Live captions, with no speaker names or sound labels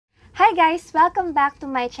Hi guys! Welcome back to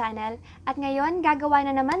my channel. At ngayon, gagawa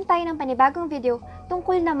na naman tayo ng panibagong video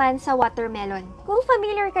tungkol naman sa watermelon. Kung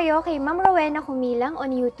familiar kayo kay Ma'am Rowena Kumilang on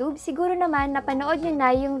YouTube, siguro naman napanood nyo na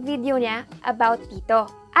yung video niya about dito.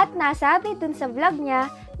 At nasabi dun sa vlog niya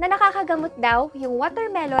na nakakagamot daw yung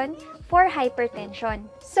watermelon for hypertension.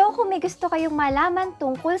 So kung may gusto kayong malaman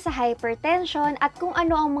tungkol sa hypertension at kung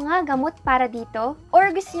ano ang mga gamot para dito, or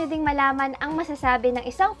gusto nyo ding malaman ang masasabi ng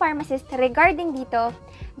isang pharmacist regarding dito,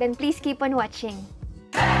 then please keep on watching.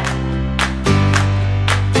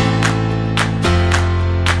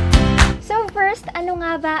 So first, ano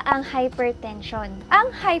nga ba ang hypertension? Ang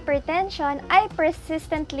hypertension ay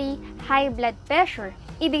persistently high blood pressure.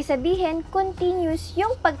 Ibig sabihin, continuous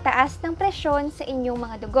yung pagtaas ng presyon sa inyong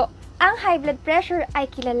mga dugo. Ang high blood pressure ay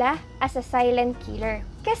kilala as a silent killer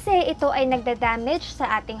kasi ito ay nagda-damage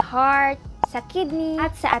sa ating heart, sa kidney,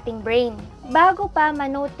 at sa ating brain. Bago pa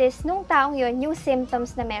manotice nung taong yon yung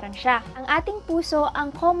symptoms na meron siya. Ang ating puso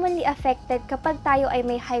ang commonly affected kapag tayo ay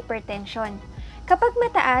may hypertension. Kapag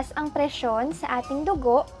mataas ang presyon sa ating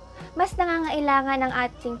dugo, mas nangangailangan ang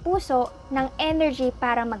ating puso ng energy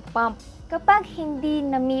para mag-pump. Kapag hindi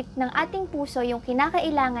na-meet ng ating puso yung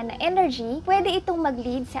kinakailangan na energy, pwede itong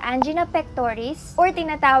mag-lead sa angina pectoris or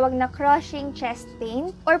tinatawag na crushing chest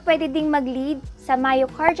pain, or pwede ding mag-lead sa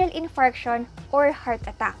myocardial infarction or heart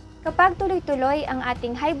attack. Kapag tuloy-tuloy ang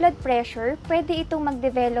ating high blood pressure, pwede itong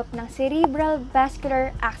mag-develop ng cerebral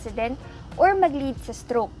vascular accident or mag-lead sa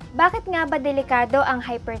stroke. Bakit nga ba delikado ang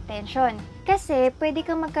hypertension? Kasi pwede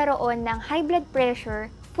kang magkaroon ng high blood pressure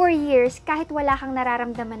for years kahit wala kang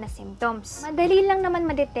nararamdaman na symptoms. Madali lang naman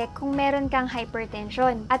ma-detect kung meron kang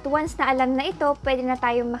hypertension. At once na alam na ito, pwede na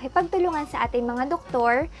tayong makipagtulungan sa ating mga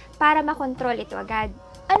doktor para makontrol ito agad.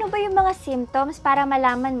 Ano ba yung mga symptoms para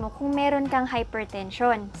malaman mo kung meron kang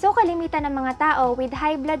hypertension? So, kalimitan ng mga tao with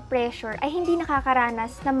high blood pressure ay hindi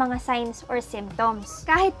nakakaranas ng mga signs or symptoms,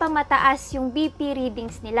 kahit pa mataas yung BP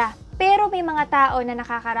readings nila. Pero may mga tao na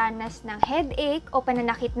nakakaranas ng headache o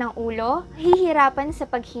pananakit ng ulo, hihirapan sa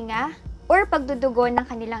paghinga, or pagdudugo ng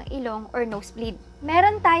kanilang ilong or nosebleed.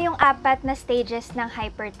 Meron tayong 4 na stages ng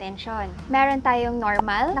hypertension. Meron tayong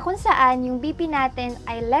normal, na kung saan yung BP natin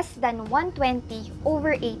ay less than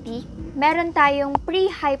 120/80. Meron tayong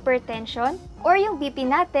pre-hypertension, or yung BP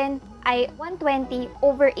natin ay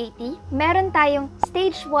 120/80. Meron tayong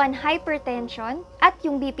stage 1 hypertension, at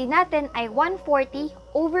yung BP natin ay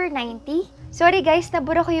 140/90. Sorry guys,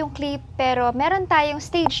 nabura ko yung clip, pero meron tayong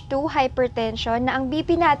stage 2 hypertension na ang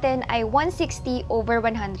BP natin ay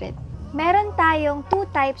 160/100. Meron tayong 2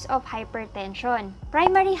 types of hypertension.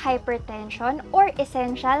 Primary hypertension or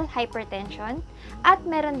essential hypertension, at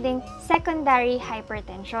meron ding secondary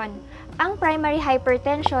hypertension. Ang primary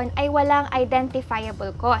hypertension ay walang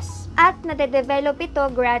identifiable cause at nade-develop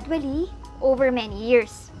ito gradually over many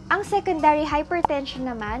years. Ang secondary hypertension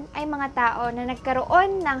naman ay mga tao na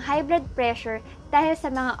nagkaroon ng high blood pressure dahil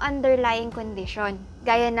sa mga underlying condition,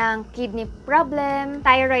 gaya ng kidney problem,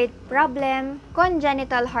 thyroid problem,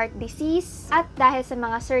 congenital heart disease, at dahil sa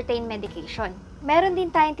mga certain medication. Meron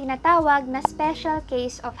din tayong tinatawag na special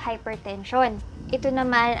case of hypertension. Ito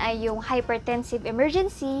naman ay yung hypertensive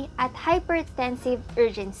emergency at hypertensive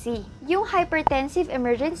urgency. Yung hypertensive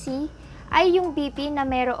emergency ay yung BP na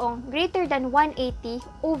merong greater than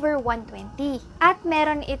 180/120. At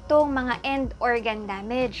meron itong mga end organ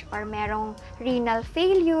damage or merong renal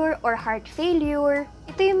failure or heart failure.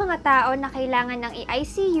 Ito yung mga tao na kailangan ng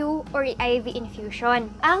i-ICU or i-IV infusion.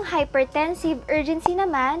 Ang hypertensive urgency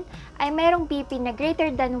naman ay merong BP na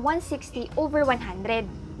greater than 160/100.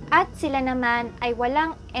 At sila naman ay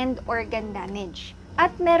walang end organ damage.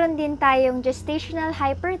 At meron din tayong gestational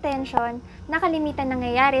hypertension na kalimitan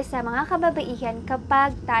nangyayari sa mga kababaihan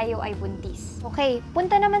kapag tayo ay buntis. Okay,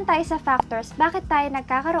 punta naman tayo sa factors bakit tayo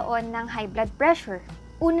nagkakaroon ng high blood pressure.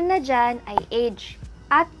 Una na dyan ay age.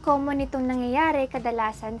 At common itong nangyayari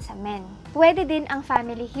kadalasan sa men. Pwede din ang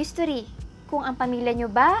family history. Kung ang pamilya nyo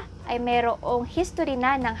ba ay mayroong history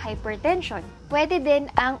na ng hypertension. Pwede din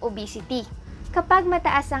ang obesity. Kapag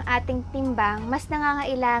mataas ang ating timbang, mas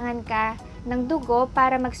nangangailangan ka ng dugo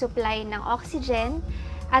para mag-supply ng oxygen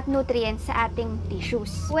at nutrients sa ating tissues.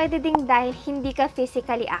 Pwede ding dahil hindi ka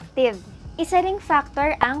physically active. Isa ring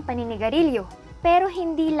factor ang paninigarilyo. Pero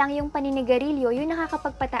hindi lang yung paninigarilyo yung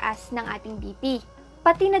nakakapagpataas ng ating BP.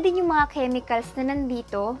 Pati na din yung mga chemicals na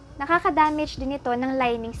nandito, nakakadamage din ito ng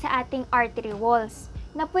lining sa ating artery walls,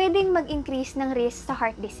 na pwedeng mag-increase ng risk sa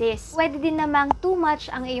heart disease. Pwede din namang too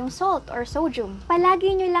much ang iyong salt or sodium.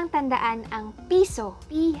 Palagi nyo lang tandaan ang PISO,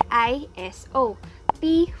 P-I-S-O.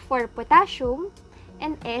 P for potassium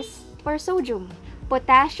and S for sodium.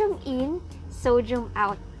 Potassium in, sodium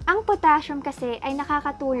out. Ang potassium kasi ay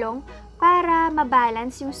nakakatulong para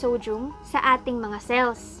mabalance yung sodium sa ating mga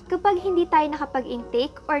cells. Kapag hindi tayo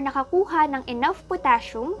nakapag-intake or nakakuha ng enough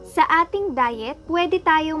potassium sa ating diet, pwede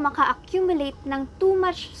tayong maka-accumulate ng too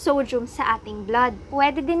much sodium sa ating blood.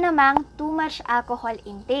 Pwede din namang too much alcohol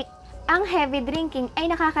intake. Ang heavy drinking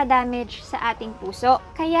ay nakaka-damage sa ating puso.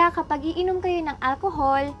 Kaya kapag iinom kayo ng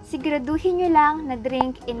alcohol, siguraduhin nyo lang na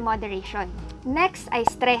drink in moderation. Next ay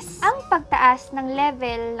stress. Ang pagtaas ng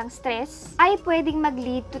level ng stress ay pwedeng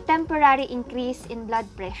mag-lead to temporary increase in blood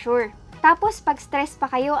pressure. Tapos pag stress pa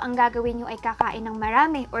kayo, ang gagawin nyo ay kakain ng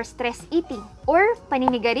marami or stress eating or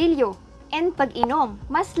paninigarilyo. And pag-inom,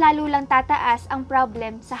 mas lalo lang tataas ang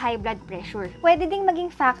problem sa high blood pressure. Pwede ding maging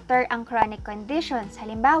factor ang chronic conditions.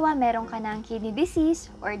 Halimbawa, meron ka ng kidney disease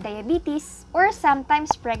or diabetes or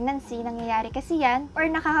sometimes pregnancy, nangyayari kasi yan or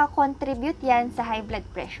nakaka-contribute yan sa high blood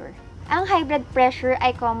pressure. Ang high blood pressure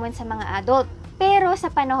ay common sa mga adult. Pero sa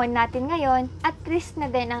panahon natin ngayon, at risk na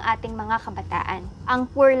din ang ating mga kabataan. Ang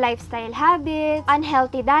poor lifestyle habits,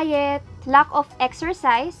 unhealthy diet, lack of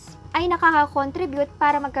exercise, ay nakaka-contribute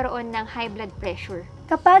para magkaroon ng high blood pressure.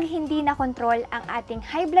 Kapag hindi na-control ang ating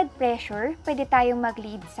high blood pressure, pwede tayong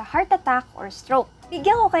mag-lead sa heart attack or stroke.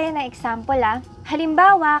 Bigyan ko kayo ng example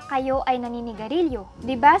Halimbawa, kayo ay naninigarilyo.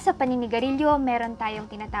 Diba sa paninigarilyo, meron tayong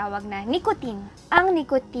tinatawag na nicotine. Ang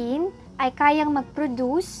nicotine ay kayang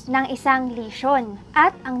mag-produce ng isang lesion.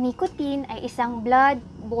 At ang nicotine ay isang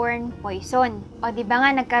blood-borne poison. O diba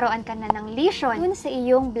nga, nagkaroon ka na ng lesion dun sa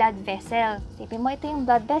iyong blood vessel. Sipin mo, ito yung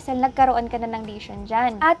blood vessel, nagkaroon ka na ng lesion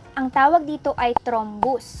dyan. At ang tawag dito ay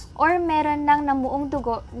thrombus. Or meron ng namuong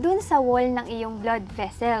dugo dun sa wall ng iyong blood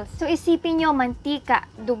vessel. So isipin nyo, mantika,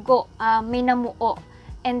 dugo, may namuo.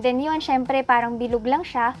 And then yun, syempre parang bilog lang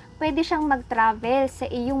siya, pwede siyang mag-travel sa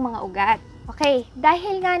iyong mga ugat. Okay,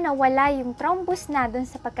 dahil nga nawala yung thrombus na dun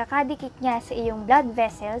sa pagkakadikit niya sa iyong blood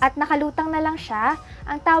vessels at nakalutang na lang siya,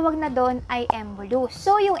 ang tawag na doon ay embolus.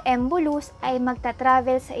 So yung embolus ay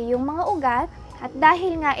magta-travel sa iyong mga ugat at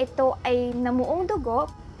dahil nga ito ay namuong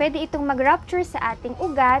dugo, pwede itong mag-rupture sa ating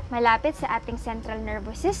ugat malapit sa ating central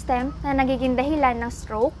nervous system na nagiging dahilan ng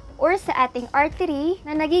stroke or sa ating artery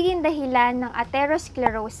na nagiging dahilan ng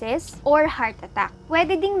atherosclerosis or heart attack.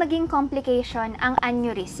 Pwede ding maging complication ang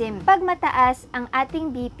aneurysm. Pag mataas ang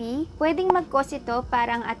ating BP, pwedeng mag-cause ito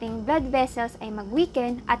para ang ating blood vessels ay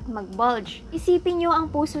mag-weaken at mag-bulge. Isipin nyo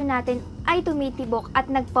ang puso natin ay tumitibok at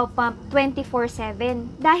nagpa-pump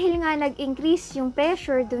 24/7. Dahil nga nag-increase yung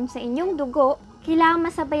pressure dun sa inyong dugo,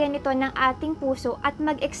 kailangan masabayan ito ng ating puso at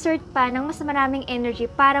mag-exert pa ng mas maraming energy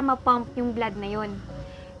para ma-pump yung blood na yun.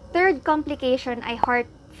 Third complication ay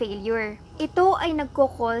heart failure. Ito ay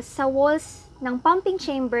nagko-cause sa walls ng pumping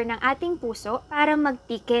chamber ng ating puso para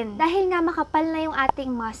magtiken. Dahil nga makapal na yung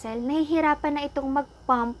ating muscle, nahihirapan na itong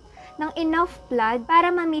mag-pump ng enough blood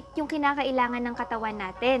para ma-meet yung kinakailangan ng katawan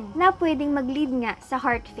natin na pwedeng mag-lead nga sa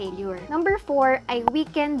heart failure. Number 4 ay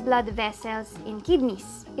weakened blood vessels in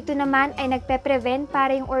kidneys. Ito naman ay nagpe-prevent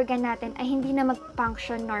para yung organ natin ay hindi na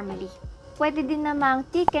mag-function normally. Pwede din namang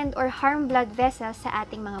thickened or harm blood vessels sa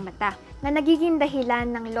ating mga mata na nagiging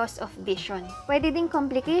dahilan ng loss of vision. Pwede ding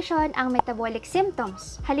complication ang metabolic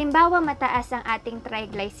symptoms. Halimbawa, mataas ang ating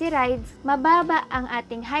triglycerides, mababa ang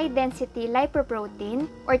ating high-density lipoprotein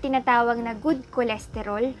or tinatawag na good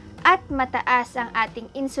cholesterol, at mataas ang ating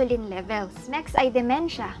insulin levels. Next ay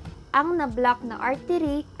dementia. Ang na-block na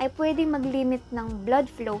artery ay pwedeng mag-limit ng blood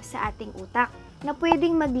flow sa ating utak na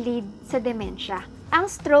pwedeng mag-lead sa dementia. Ang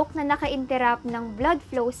stroke na naka-interrupt ng blood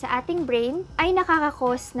flow sa ating brain ay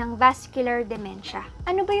nakakakos ng vascular dementia.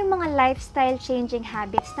 Ano ba yung mga lifestyle changing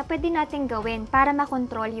habits na pwede natin gawin para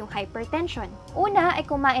makontrol yung hypertension? Una ay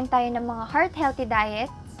kumain tayo ng mga heart-healthy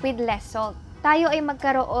diets with less salt. Tayo ay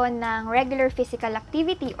magkaroon ng regular physical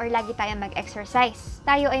activity or lagi tayo mag-exercise.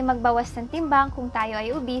 Tayo ay magbawas ng timbang kung tayo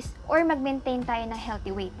ay obese or mag-maintain tayo ng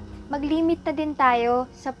healthy weight. Mag-limit na din tayo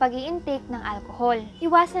sa pag-i-intake ng alcohol.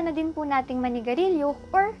 Iwasan na din po nating manigarilyo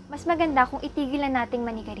or mas maganda kung itigil na nating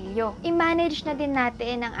manigarilyo. I-manage na din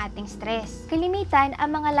natin ang ating stress. Kalimitan,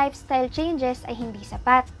 ang mga lifestyle changes ay hindi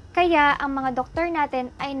sapat. Kaya ang mga doktor natin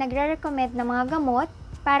ay nagre-recommend ng mga gamot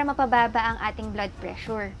para mapababa ang ating blood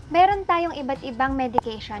pressure. Meron tayong iba't ibang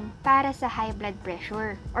medication para sa high blood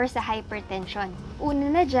pressure or sa hypertension. Una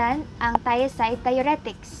na dyan, ang thiazide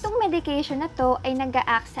diuretics. Itong medication na to ay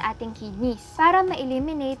nag-a-act sa ating kidneys para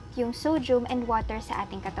ma-eliminate yung sodium and water sa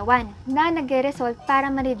ating katawan na nag-result para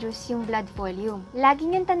ma-reduce yung blood volume. Lagi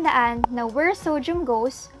niyong tandaan na where sodium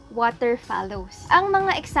goes, water follows. Ang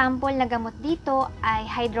mga example na gamot dito ay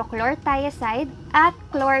hydrochlorothiazide at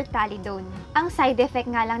chlortalidone. Ang side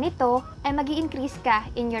effect nga lang nito ay mag-i-increase ka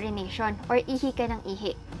in urination or ihi ka ng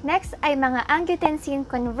ihi. Next ay mga angiotensin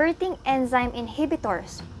converting enzyme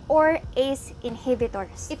inhibitors or ACE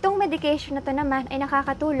inhibitors. Itong medication na to naman ay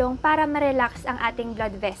nakakatulong para ma-relax ang ating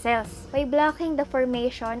blood vessels by blocking the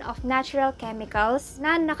formation of natural chemicals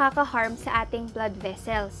na nakaka-harm sa ating blood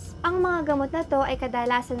vessels. Ang mga gamot na to ay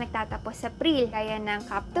kadalasan nagtatapos sa pril, gaya ng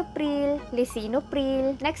captopril,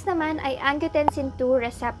 lisinopril. Next naman ay angiotensin 2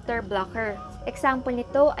 receptor blocker. Example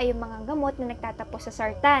nito ay yung mga gamot na nagtatapos sa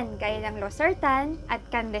sartan, gaya ng losartan at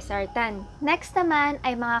candesartan. Next naman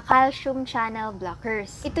ay mga calcium channel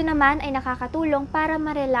blockers. Ito naman ay nakakatulong para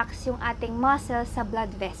ma-relax yung ating muscles sa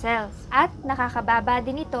blood vessels at nakakababa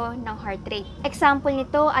din ito ng heart rate. Example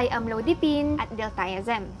nito ay amlodipine at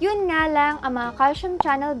diltiazem. Yun nga lang, ang mga calcium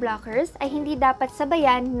channel blockers ay hindi dapat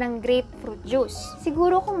sabayan ng grapefruit juice.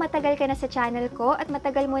 Siguro kung matagal ka na sa channel ko at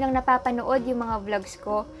matagal mo nang napapanood yung mga vlogs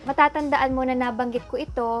ko, matatandaan mo na nabanggit ko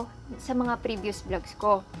ito sa mga previous vlogs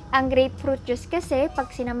ko. Ang grapefruit juice kasi,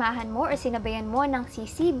 pag sinamahan mo or sinabayan mo ng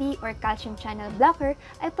CCB or calcium channel blocker,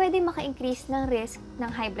 ay pwede maka-increase ng risk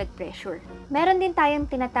ng high blood pressure. Meron din tayong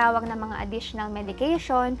tinatawag na mga additional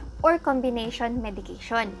medication or combination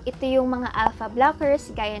medication. Ito yung mga alpha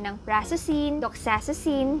blockers gaya ng prazosin,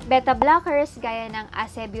 doxazosin, beta blockers gaya ng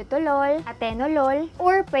acebutolol, atenolol,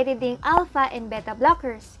 or pwede ding alpha and beta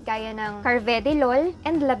blockers gaya ng carvedilol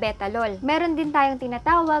and labetalol. Meron din tayong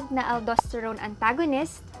tinatawag na aldosterone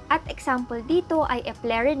antagonist at example dito ay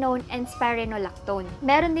eplerenone and spironolactone.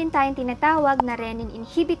 Meron din tayong tinatawag na renin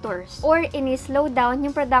inhibitors or ini-slow down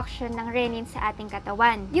yung production ng renin sa ating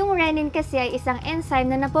katawan. Yung renin kasi ay isang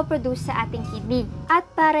enzyme na napoproduce sa ating kidney at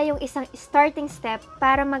para yung isang starting step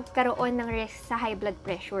para magkaroon ng risk sa high blood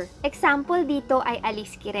pressure. Example dito ay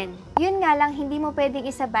aliskiren. Yun nga lang, hindi mo pwedeng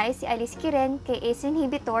isabay si aliskiren kay ACE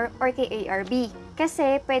inhibitor or kay ARB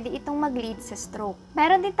kasi pwede itong mag-lead sa stroke.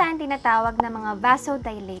 Meron din tayong tinatawag na mga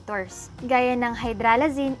vasodilators, gaya ng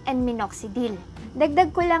hydralazine and minoxidil.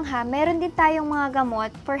 Dagdag ko lang ha, meron din tayong mga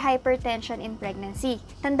gamot for hypertension in pregnancy.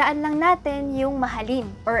 Tandaan lang natin yung mahalin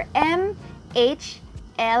or M, H,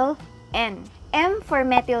 L, N. M for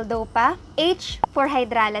methyl-dopa, H for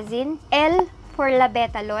hydralazine, L for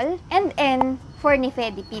labetalol, and N for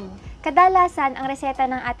nifedipine. Kadalasan, ang reseta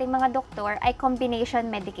ng ating mga doktor ay combination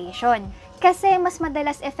medication kasi mas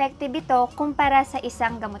madalas effective ito kumpara sa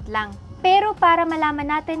isang gamot lang. Pero para malaman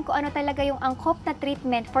natin kung ano talaga yung angkop na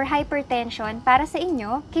treatment for hypertension para sa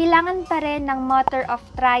inyo, kailangan pa rin ng method of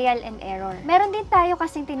trial and error. Meron din tayo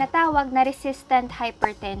kasing tinatawag na resistant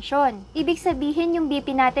hypertension. Ibig sabihin yung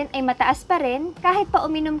BP natin ay mataas pa rin kahit pa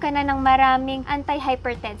uminom ka na ng maraming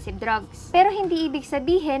anti-hypertensive drugs. Pero hindi ibig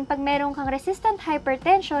sabihin pag meron kang resistant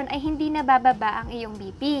hypertension ay hindi na bababa ang iyong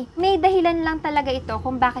BP. May dahilan lang talaga ito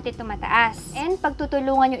kung bakit ito mataas. And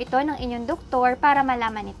pagtutulungan nyo ito ng inyong doktor para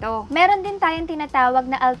malaman ito. Meron din tayong tinatawag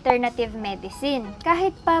na alternative medicine.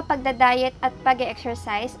 Kahit pa pagda-diet at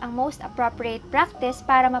pag-exercise ang most appropriate practice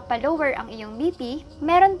para mapalower ang iyong BP,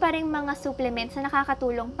 meron pa ring mga supplements na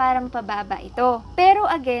nakakatulong para mapababa ito. Pero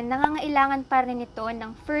again, nangangailangan pa rin ito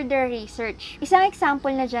ng further research. Isang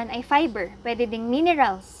example na dyan ay fiber. Pwede ding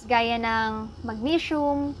minerals, gaya ng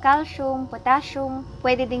magnesium, calcium, potassium,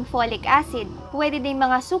 pwede ding folic acid, pwede ding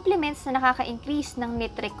mga supplements na nakaka-increase ng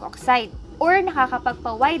nitric oxide or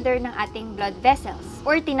nakakapagpa-wider ng ating blood vessels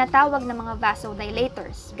or tinatawag na mga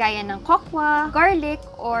vasodilators gaya ng cocoa, garlic,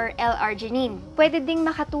 or L-arginine. Pwede ding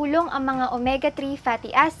makatulong ang mga omega-3 fatty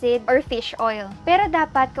acid or fish oil. Pero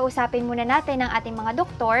dapat kausapin muna natin ang ating mga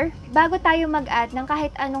doktor bago tayo mag-add ng kahit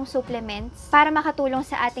anong supplements para makatulong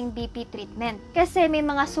sa ating BP treatment. Kasi may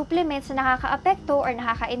mga supplements na nakaka-apekto or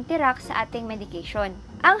nakaka-interact sa ating medication.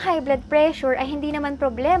 Ang high blood pressure ay hindi naman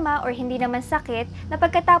problema or hindi naman sakit na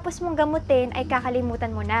pagkatapos mong gamutin ay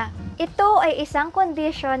kakalimutan mo na. Ito ay isang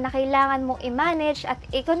condition na kailangan mong i-manage at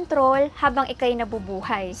i-control habang ikay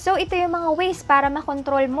nabubuhay. So ito yung mga ways para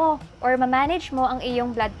makontrol mo or ma-manage mo ang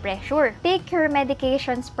iyong blood pressure. Take your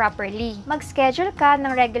medications properly. Mag-schedule ka ng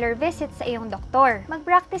regular visits sa iyong doktor.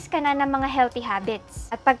 Mag-practice ka na ng mga healthy habits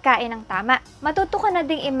at pagkain ng tama. Matuto ka na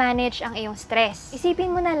ding i-manage ang iyong stress. Isipin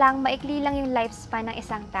mo na lang, maikli lang yung lifespan ng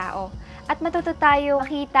isang tao. At matuto tayo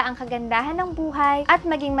makita ang kagandahan ng buhay at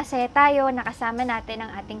maging masaya tayo na kasama natin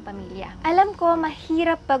ang ating pamilya. Alam ko,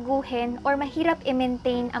 mahirap baguhin or mahirap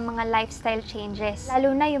i-maintain ang mga lifestyle changes,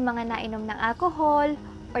 lalo na yung mga nainom ng alcohol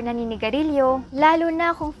or naninigarilyo, lalo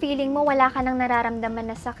na kung feeling mo wala ka nang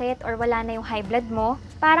nararamdaman na sakit or wala na yung high blood mo,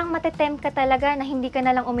 parang matetempt ka talaga na hindi ka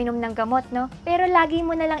na lang uminom ng gamot, no? Pero lagi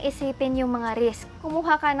mo na lang isipin yung mga risk.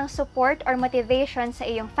 Kumuha ka ng support or motivation sa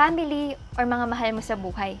iyong family or mga mahal mo sa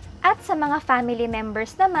buhay. At sa mga family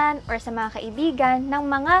members naman or sa mga kaibigan ng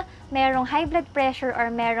mga merong high blood pressure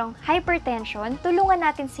or merong hypertension, tulungan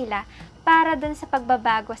natin sila para dun sa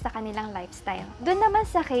pagbabago sa kanilang lifestyle. Dun naman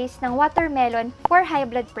sa case ng watermelon for high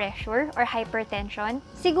blood pressure or hypertension,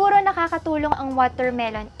 siguro nakakatulong ang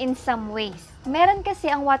watermelon in some ways. Meron kasi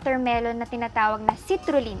ang watermelon na tinatawag na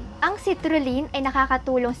citrulline. Ang citrulline ay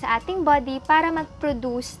nakakatulong sa ating body para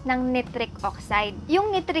mag-produce ng nitric oxide.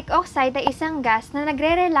 Yung nitric oxide ay isang gas na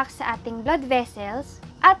nagre-relax sa ating blood vessels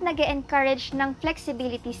at nag-encourage ng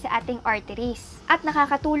flexibility sa ating arteries. At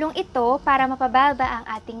nakakatulong ito para mapababa ang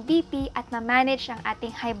ating BP at ma-manage ang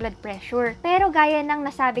ating high blood pressure. Pero gaya ng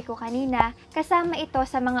nasabi ko kanina, kasama ito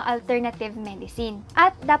sa mga alternative medicine.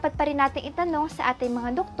 At dapat pa rin natin itanong sa ating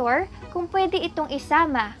mga doktor kung pwede itong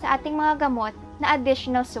isama sa ating mga gamot na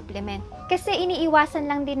additional supplement. Kasi iniiwasan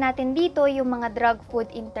lang din natin dito yung mga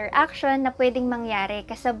drug-food interaction na pwedeng mangyari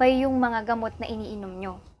kasabay yung mga gamot na iniinom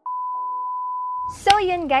nyo. So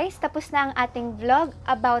yun guys, tapos na ang ating vlog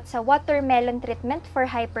about sa watermelon treatment for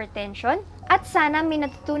hypertension. At sana may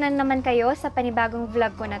natutunan naman kayo sa panibagong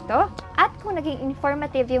vlog ko na to. At kung naging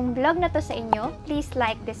informative yung vlog na to sa inyo, please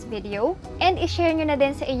like this video. And i-share nyo na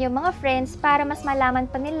din sa inyong mga friends para mas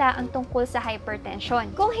malaman pa nila ang tungkol sa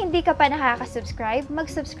hypertension. Kung hindi ka pa nakaka-subscribe,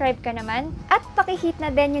 mag-subscribe ka naman. At pakihit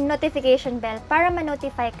na din yung notification bell para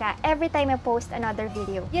ma-notify ka every time I post another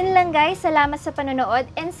video. Yun lang guys, salamat sa panonood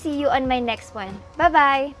and see you on my next one.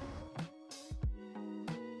 Bye-bye!